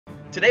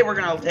Today we're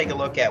going to take a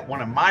look at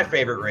one of my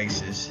favorite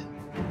races,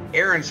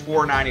 Aaron's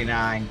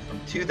 499 from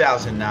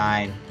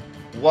 2009.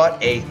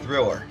 What a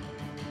thriller.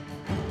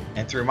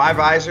 And through my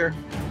visor,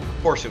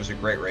 of course it was a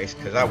great race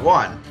because I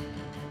won.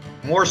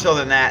 More so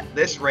than that,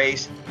 this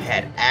race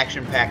had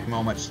action-packed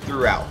moments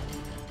throughout.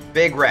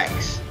 Big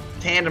wrecks,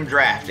 tandem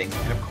drafting,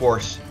 and of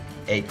course,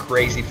 a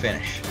crazy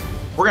finish.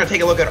 We're going to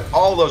take a look at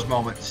all those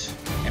moments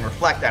and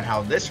reflect on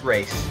how this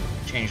race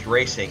changed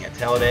racing at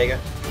Talladega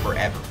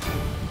forever.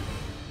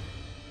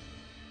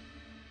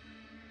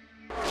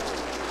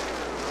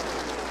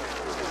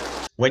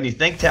 When you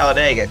think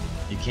Talladega,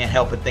 you can't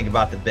help but think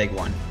about the big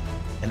one.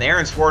 And the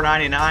Aaron's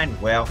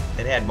 499, well,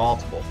 it had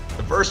multiple.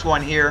 The first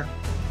one here,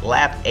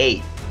 lap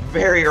 8,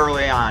 very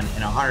early on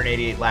in a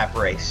 188 lap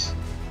race.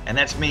 And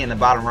that's me in the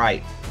bottom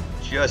right,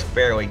 just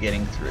barely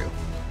getting through.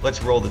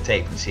 Let's roll the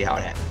tape and see how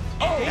it happened.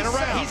 Oh, and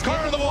around, he's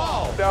going to the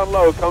wall.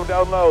 Come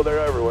down low,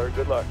 they're everywhere,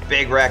 good luck.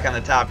 Big wreck on the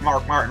top,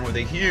 Mark Martin with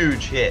a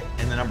huge hit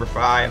in the number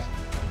 5.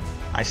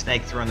 I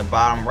snaked through on the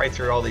bottom, right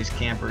through all these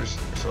campers,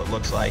 so it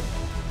looks like.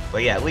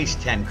 But yeah, at least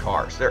 10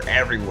 cars, they're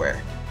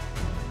everywhere.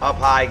 Up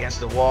high against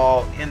the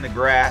wall, in the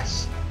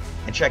grass.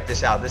 And check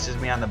this out, this is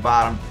me on the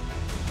bottom.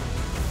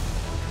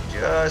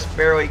 Just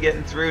barely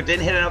getting through,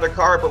 didn't hit another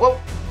car, but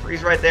whoa,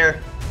 freeze right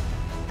there.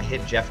 I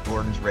hit Jeff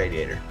Gordon's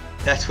radiator.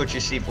 That's what you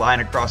see flying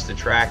across the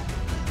track.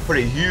 Put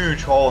a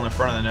huge hole in the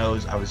front of the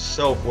nose. I was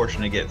so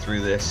fortunate to get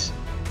through this.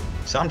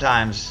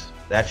 Sometimes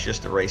that's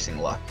just the racing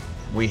luck.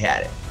 We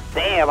had it.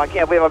 Damn, I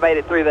can't believe I made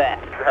it through that.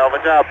 Hell of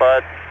a job,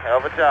 bud. Hell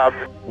of a job.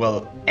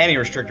 Well, any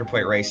restrictor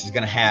plate race is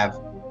going to have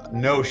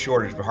no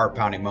shortage of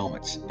heart-pounding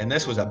moments. And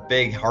this was a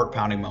big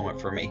heart-pounding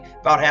moment for me.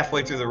 About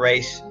halfway through the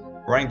race,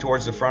 running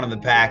towards the front of the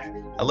pack,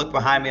 I look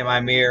behind me in my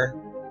mirror.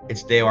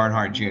 It's Dale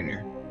Earnhardt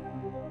Jr.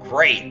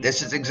 Great,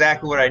 this is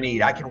exactly what I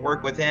need. I can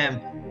work with him.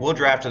 We'll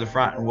draft to the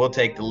front and we'll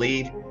take the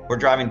lead. We're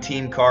driving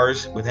team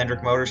cars with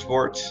Hendrick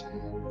Motorsports.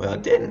 Well,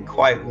 it didn't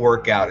quite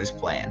work out as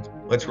planned.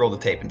 Let's roll the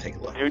tape and take a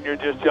look. Junior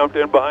just jumped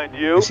in behind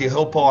you. You see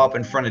he'll pull up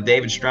in front of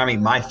David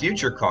Stremme, my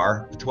future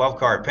car, the 12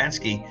 car at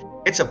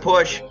Penske. It's a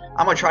push.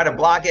 I'm going to try to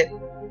block it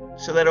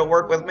so that it'll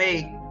work with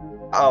me.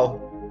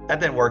 Oh,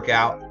 that didn't work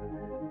out.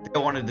 They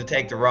wanted to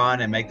take the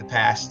run and make the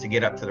pass to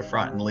get up to the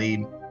front and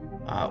lead.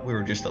 We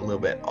were just a little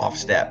bit off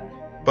step.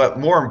 But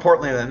more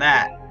importantly than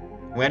that,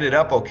 we ended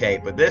up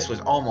okay, but this was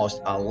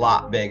almost a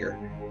lot bigger.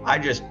 I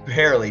just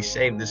barely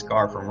saved this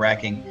car from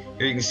wrecking.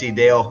 Here you can see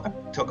Dale.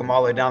 I took him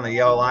all the way down the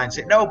yellow line,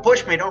 said, no,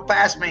 push me, don't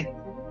pass me.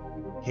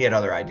 He had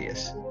other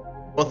ideas.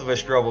 Both of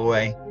us drove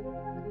away,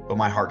 but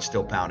my heart's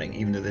still pounding,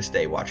 even to this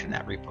day, watching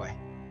that replay.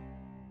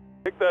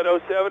 Take that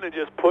 07 and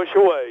just push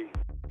away.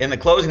 In the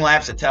closing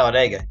laps at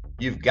Talladega,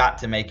 you've got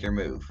to make your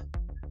move.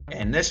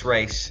 In this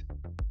race,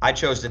 I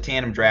chose the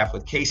tandem draft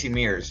with Casey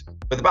Mears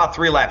with about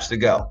 3 laps to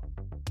go.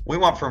 We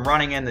went from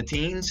running in the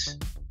teens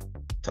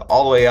to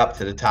all the way up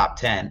to the top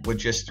 10 with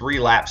just 3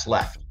 laps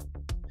left.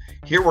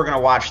 Here we're going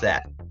to watch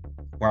that,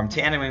 where I'm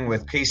tandeming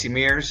with Casey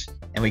Mears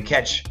and we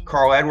catch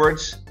Carl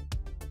Edwards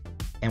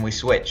and we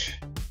switch.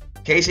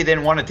 Casey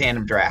didn't want a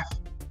tandem draft,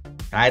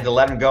 and I had to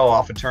let him go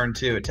off of turn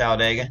 2 at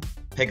Talladega,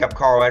 pick up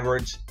Carl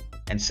Edwards,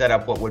 and set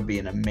up what would be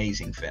an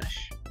amazing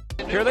finish.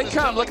 Here they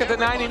come. Look at the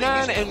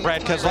 99 and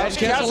Brad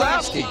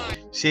Keselowski.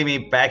 See me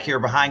back here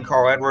behind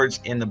Carl Edwards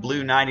in the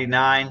blue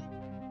 99,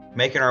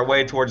 making our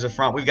way towards the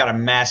front. We've got a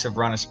massive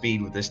run of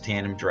speed with this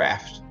tandem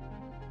draft.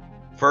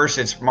 First,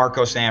 it's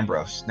Marcos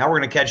Ambrose. Now we're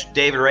going to catch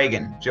David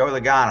Reagan, Joey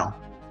Logano,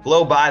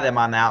 blow by them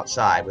on the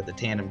outside with the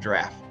tandem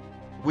draft.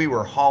 We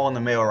were hauling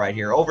the mail right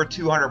here, over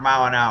 200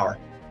 mile an hour.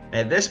 And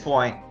at this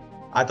point,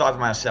 I thought to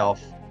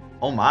myself,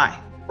 oh my,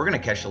 we're going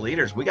to catch the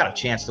leaders. We got a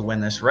chance to win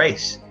this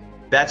race.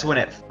 That's when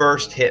it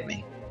first hit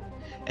me.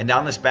 And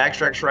down this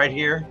backstretch right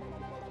here,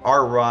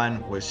 our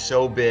run was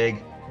so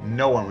big,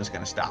 no one was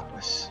going to stop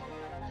us.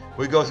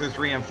 We go through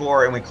 3 and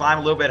 4, and we climb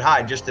a little bit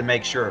high just to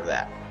make sure of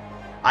that.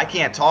 I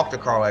can't talk to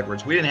Carl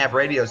Edwards. We didn't have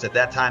radios at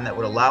that time that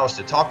would allow us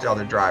to talk to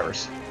other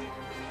drivers.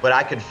 But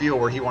I could feel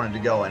where he wanted to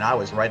go, and I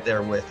was right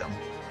there with him.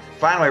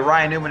 Finally,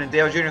 Ryan Newman and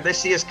Dale Jr., they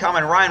see us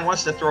coming. Ryan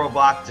wants to throw a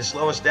block to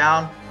slow us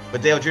down,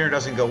 but Dale Jr.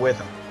 doesn't go with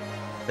him.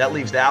 That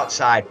leaves the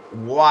outside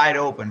wide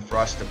open for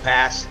us to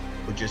pass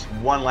with just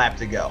 1 lap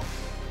to go.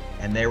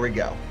 And there we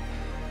go.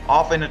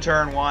 Off into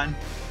turn 1.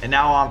 And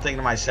now all I'm thinking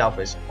to myself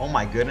is, oh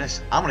my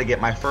goodness, I'm going to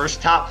get my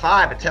first top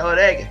 5 at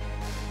Talladega.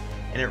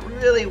 And it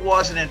really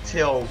wasn't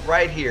until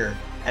right here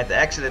at the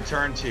exit of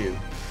turn 2,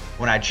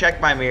 when I checked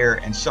my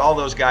mirror and saw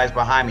those guys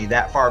behind me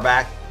that far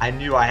back, I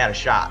knew I had a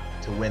shot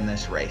to win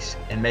this race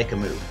and make a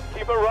move.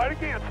 Keep it right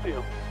against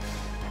him.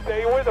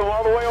 Stay with him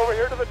all the way over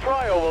here to the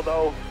trioval,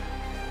 though.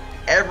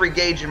 Every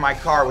gauge in my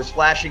car was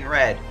flashing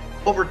red,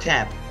 over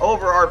temp,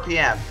 over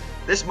RPM.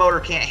 This motor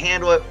can't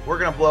handle it. We're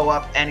going to blow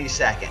up any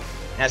second.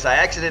 And as I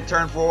exited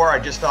turn 4, I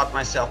just thought to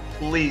myself,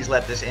 please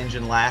let this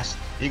engine last.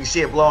 You can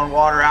see it blowing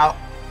water out.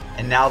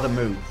 And now the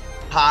move.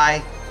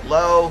 High,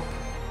 low.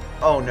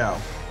 Oh no.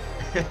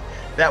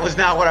 That was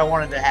not what I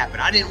wanted to happen.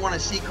 I didn't want to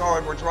see Carl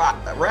Edwards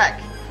wreck.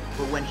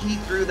 But when he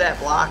threw that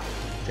block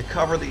to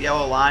cover the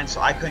yellow line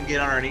so I couldn't get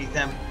underneath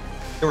him,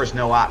 there was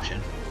no option.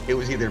 It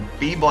was either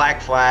be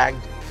black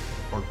flagged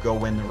or go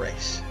win the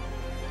race.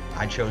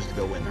 I chose to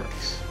go win the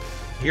race.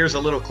 Here's a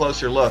little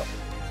closer look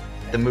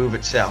at the move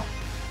itself.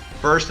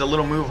 First, a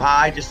little move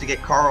high just to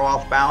get Carl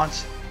off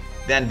balance,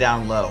 then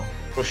down low.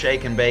 A little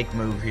shake and bake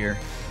move here.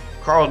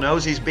 Carl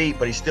knows he's beat,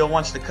 but he still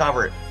wants to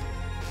cover it.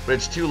 But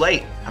it's too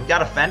late. I've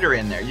got a fender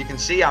in there. You can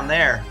see I'm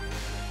there.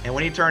 And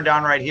when he turned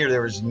down right here,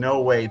 there was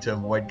no way to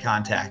avoid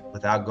contact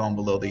without going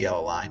below the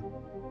yellow line.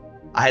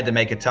 I had to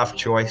make a tough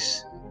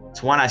choice.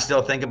 It's one I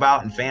still think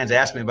about and fans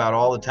ask me about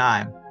all the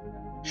time.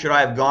 Should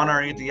I have gone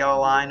underneath the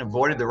yellow line,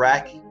 avoided the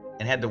wreck,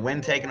 and had the win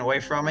taken away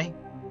from me?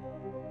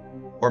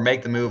 Or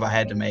make the move I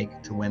had to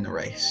make to win the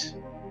race?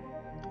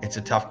 It's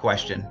a tough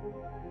question.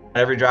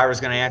 Every driver is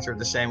going to answer it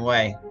the same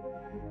way.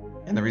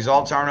 And the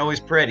results aren't always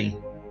pretty.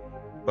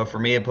 But for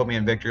me, it put me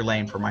in victory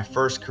lane for my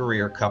first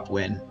career Cup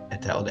win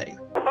at Talladega.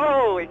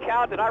 Holy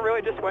cow, did I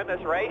really just win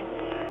this race?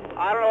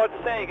 I don't know what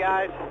to say,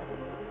 guys.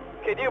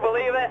 Can you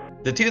believe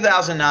it? The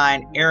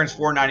 2009 Aaron's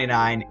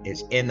 499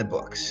 is in the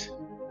books.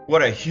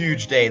 What a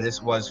huge day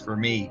this was for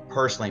me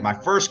personally. My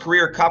first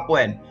career Cup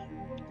win.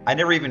 I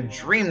never even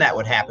dreamed that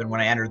would happen when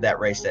I entered that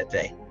race that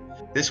day.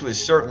 This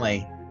was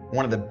certainly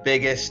one of the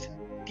biggest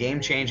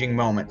game-changing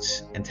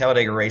moments in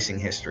Talladega racing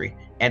history.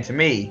 And to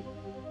me,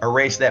 a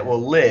race that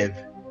will live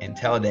in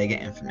Talladega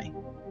infamy.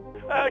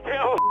 I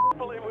can't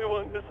believe we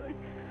won this thing.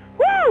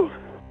 Woo!